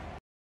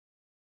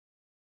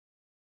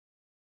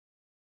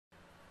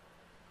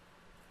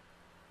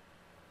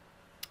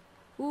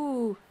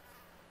 Ooh,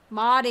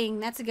 modding.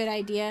 That's a good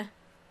idea.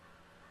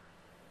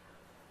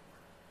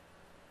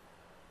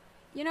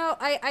 You know,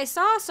 I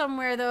saw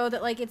somewhere though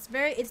that like it's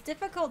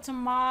difficult to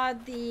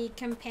mod the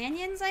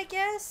companions, I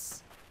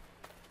guess.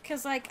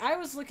 'Cause like I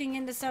was looking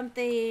into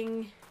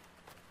something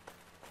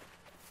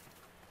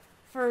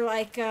for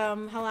like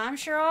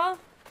Halamshiral,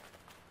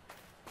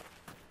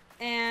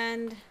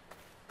 and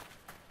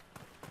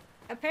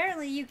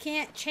apparently you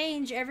can't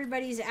change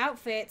everybody's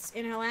outfits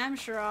in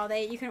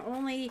Halamshiral. You can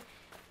only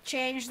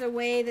change the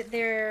way that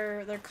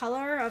their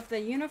color of the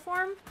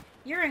uniform.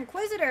 Your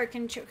Inquisitor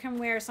can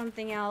wear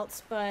something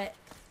else, but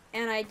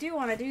and I do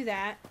want to do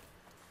that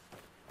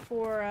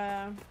for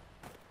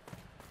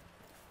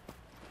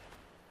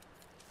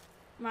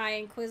my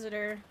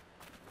Inquisitor,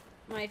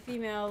 my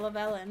female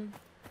Lavellan,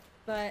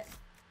 but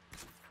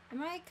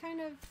am I kind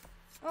of...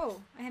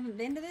 Oh, I haven't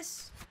been to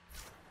this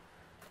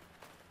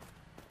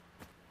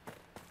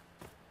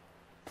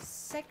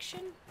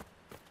section?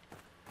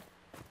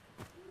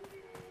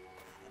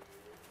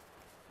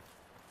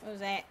 What was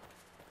that?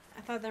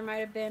 I thought there might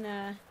have been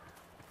a...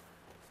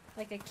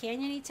 like a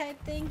canyon-y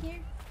type thing here.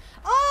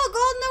 Oh,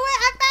 Golden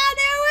Oasis! I found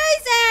the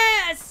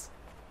oasis!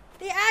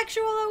 The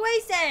actual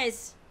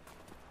oasis!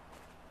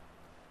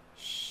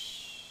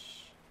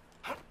 Shh.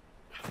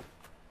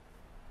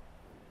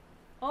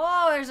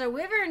 Oh, there's a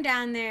wyvern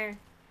down there.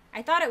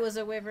 I thought it was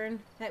a wyvern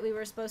that we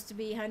were supposed to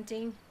be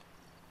hunting.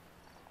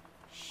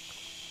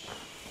 Shh.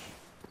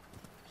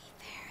 Be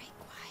very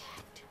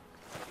quiet.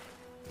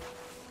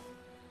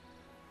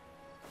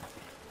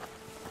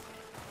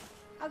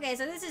 Okay,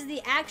 so this is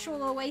the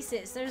actual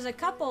oasis. There's a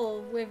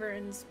couple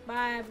wyverns.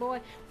 Bye, boy.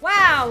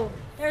 Wow!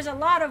 There's a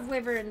lot of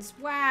wyverns.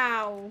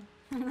 Wow.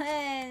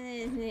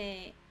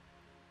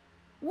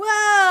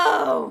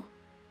 Whoa!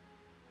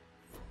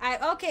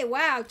 Okay,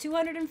 wow.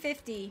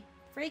 250.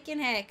 Freaking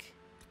heck.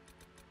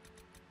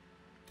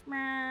 I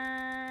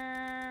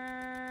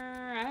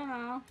don't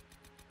know.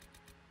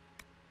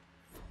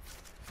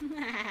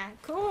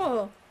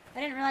 Cool.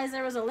 I didn't realize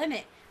there was a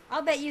limit.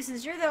 I'll bet you,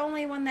 since you're the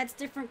only one that's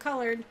different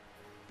colored,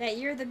 that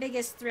you're the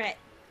biggest threat.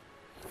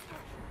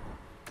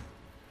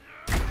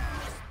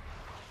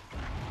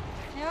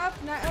 Nope,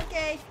 not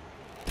okay.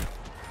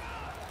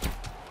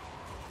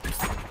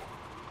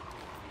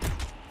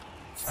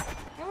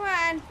 Come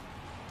on.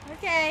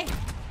 Okay.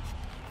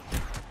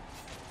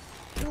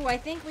 Ooh, I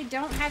think we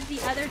don't have the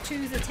other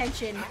two's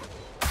attention.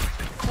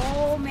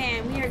 Oh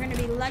man, we are gonna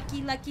be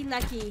lucky, lucky,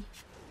 lucky.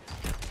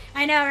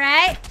 I know,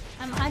 right?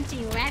 I'm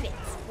hunting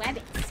rabbits.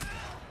 Rabbits.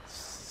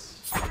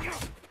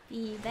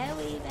 Be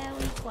very,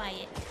 very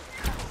quiet.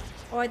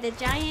 Or the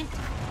giant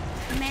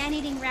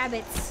man-eating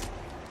rabbits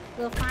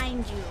will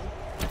find you.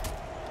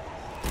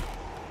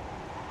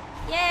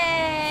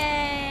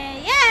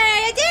 Yay! Yay!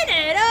 I did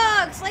it!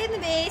 Oh, slayed the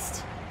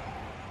beast.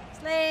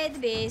 Slayed the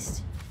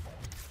beast.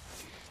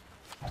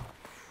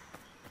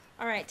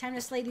 Alright, time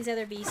to slay these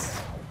other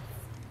beasts.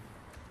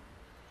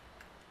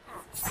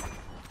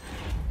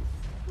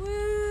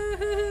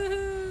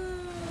 Woohoo!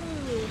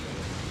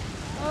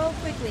 Oh,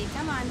 quickly.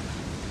 Come on.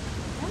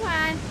 Come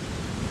on.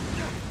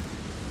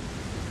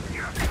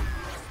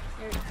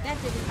 There,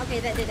 that didn't... Okay,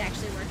 that did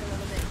actually work a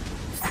little bit.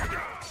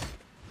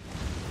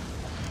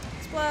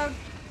 Explode.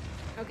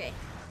 Okay.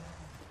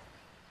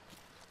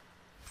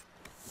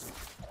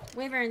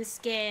 Wyvern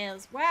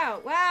scales.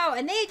 Wow, wow.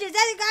 And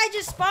that guy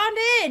just spawned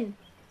in.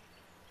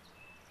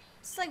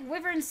 It's like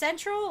Wyvern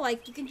Central.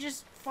 Like, you can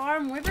just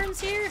farm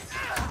wyverns here.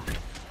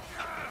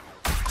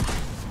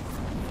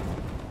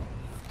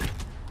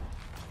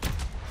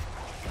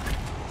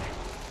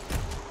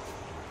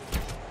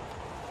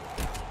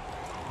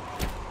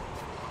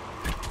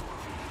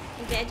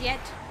 You dead yet?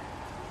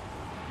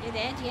 You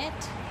dead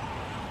yet?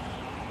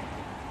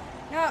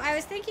 No, I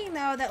was thinking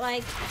though that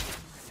like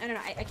I don't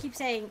know. I keep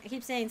saying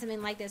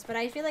something like this, but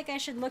I feel like I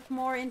should look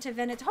more into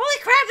Venatori. Holy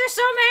crap! There's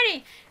so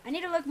many. I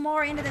need to look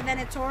more into the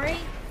Venatori.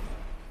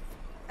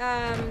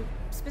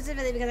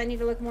 Specifically because I need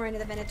to look more into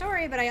the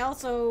Venatori, but I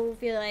also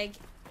feel like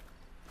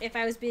if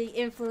I was being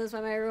influenced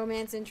by my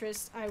romance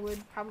interests, I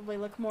would probably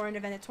look more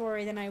into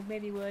Venatori than I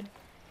maybe would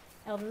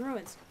Elven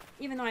Ruins,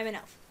 even though I'm an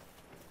elf.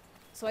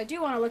 So I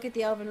do want to look at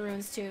the Elven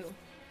Ruins too.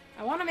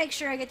 I want to make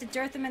sure I get to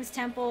Dirthaman's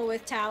Temple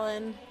with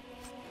Talon.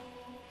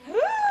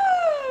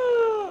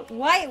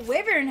 White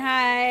Wyvern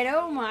hide!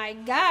 Oh my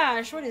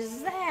gosh, what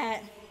is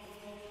that?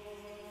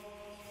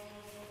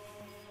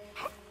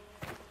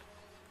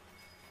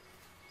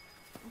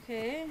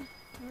 Okay,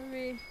 where are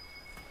we?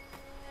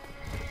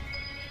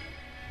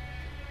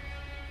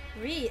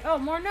 Read. Oh,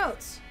 more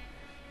notes.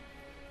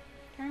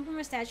 Turn from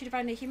a statue to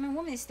find a human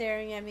woman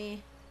staring at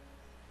me.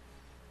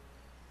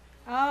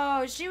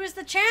 Oh, she was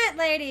the chant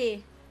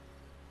lady.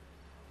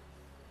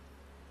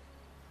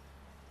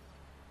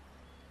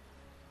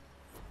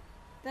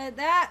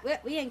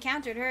 We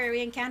encountered her.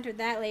 We encountered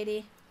that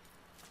lady.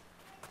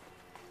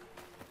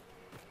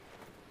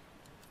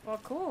 Well,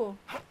 cool.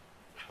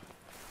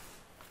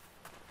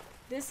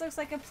 This looks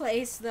like a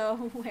place, though,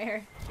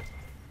 where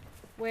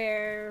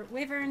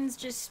wyverns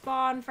just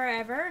spawn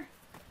forever.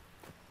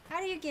 How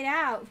do you get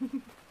out?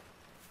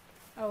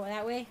 Oh,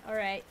 that way?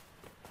 Alright.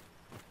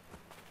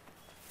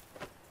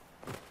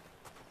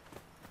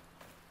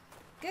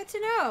 Good to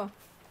know.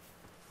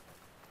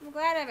 I'm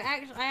glad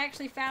I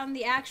actually found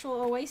the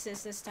actual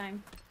oasis this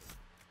time.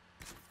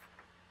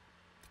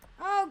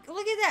 Oh,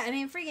 look at that. I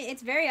mean, freaking,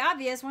 it's very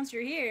obvious once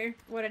you're here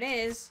what it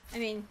is. I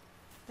mean,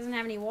 it doesn't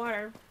have any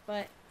water,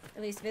 but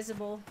at least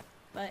visible.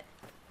 But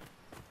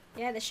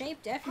yeah, the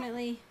shape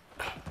definitely.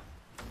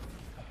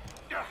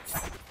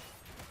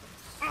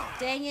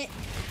 Dang it.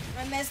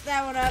 I messed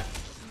that one up.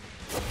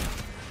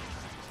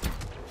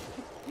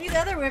 These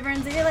other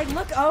wyverns, they like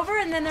look over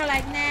and then they're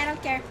like, nah, I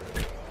don't care.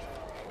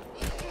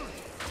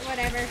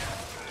 Whatever.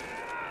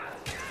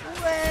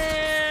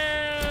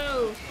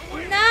 Whoa!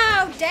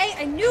 No! Dang!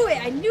 I knew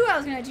it! I knew I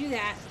was gonna do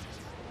that.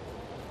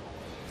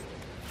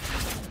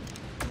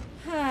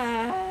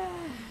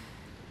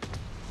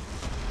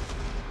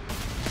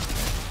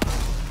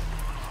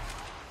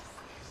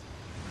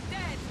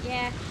 Dead.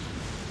 Yeah.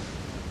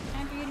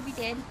 Time for you to be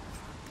dead.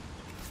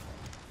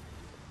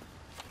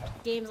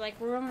 Game's like,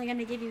 we're only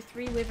gonna give you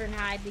 3 wyvern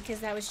hide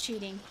because that was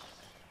cheating.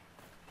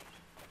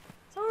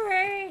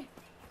 Sorry.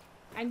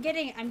 I'm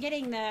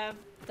getting the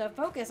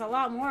focus a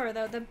lot more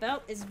though. The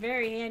belt is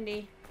very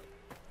handy.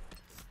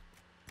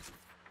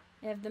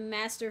 You have the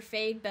Master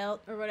Fade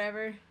belt or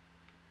whatever.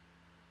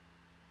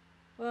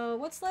 Well,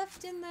 what's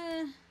left in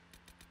the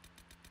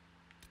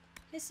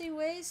hissing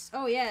waste?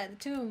 Oh yeah, the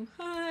tomb.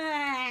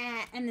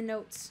 And the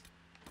notes.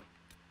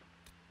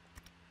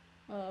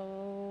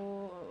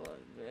 Oh,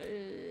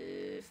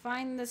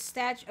 find the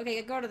statue.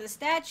 Okay, go to the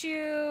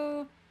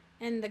statue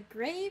and the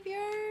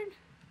graveyard.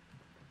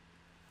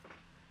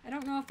 I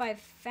don't know if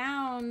I've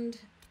found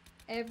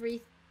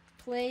every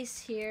place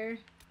here.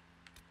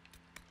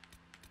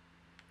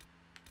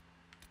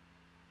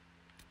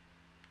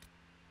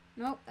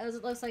 Nope,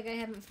 it looks like I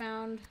haven't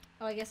found.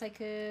 Oh, I guess I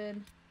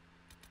could.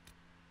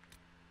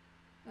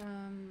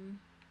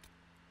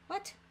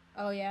 What?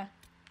 Oh, yeah.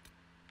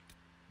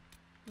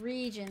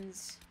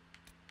 Regions.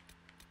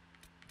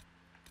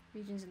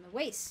 Regions in the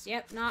waste.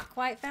 Yep, not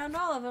quite found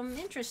all of them.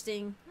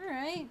 Interesting.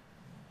 Alright.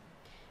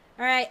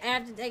 Alright, I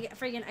have to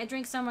freaking, I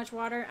drink so much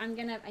water, I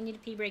need a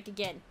pee break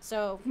again.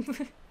 So,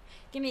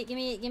 give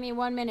me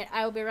 1 minute.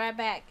 I will be right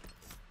back.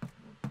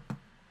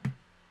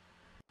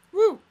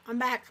 Woo! I'm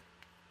back.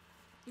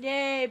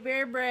 Yay,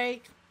 beer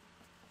break.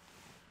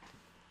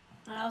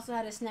 I also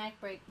had a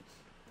snack break.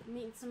 I'm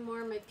eating some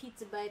more of my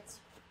pizza bites.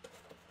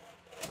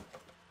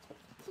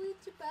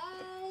 Pizza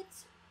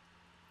bites.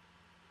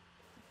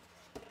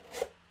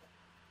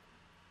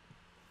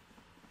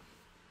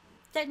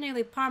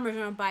 Technically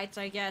Parmesan bites,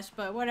 I guess,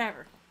 but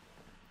whatever.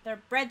 They're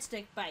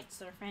breadstick bites.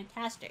 They're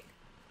fantastic.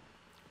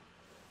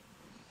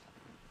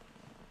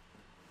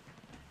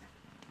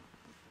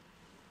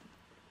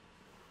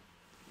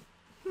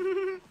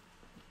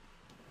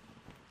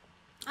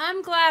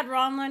 I'm glad,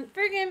 Ronlin.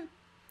 Freaking,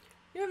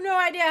 you have no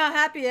idea how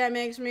happy that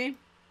makes me.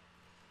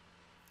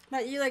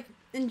 That you, like,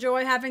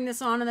 enjoy having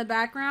this on in the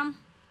background.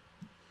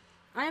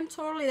 I am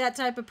totally that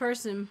type of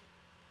person.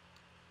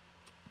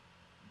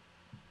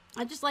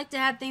 I just like to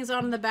have things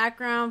on in the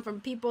background from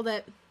people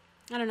that,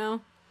 I don't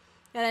know,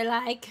 that I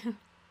like.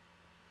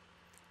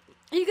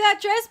 You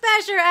got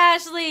Trespasser,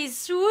 Ashley!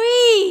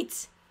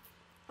 Sweet!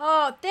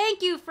 Oh,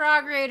 thank you,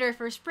 Frog Raider,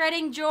 for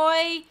spreading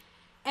joy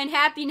and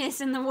happiness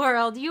in the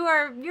world.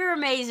 You're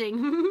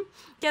amazing.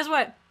 Guess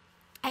what?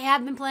 I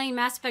have been playing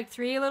Mass Effect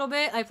 3 a little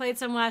bit. I played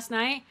some last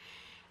night.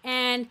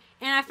 And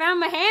I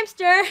found my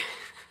hamster.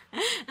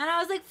 And I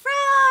was like,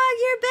 Frog,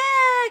 you're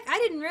back! I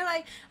didn't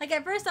realize, like,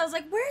 at first I was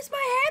like, where's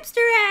my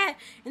hamster at?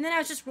 And then I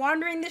was just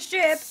wandering the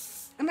ship,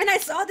 and then I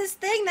saw this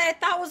thing that I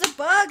thought was a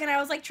bug, and I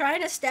was, like,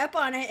 trying to step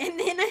on it, and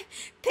then I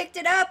picked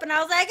it up, and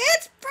I was like,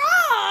 it's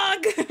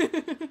Frog!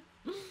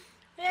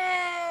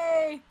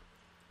 Yay!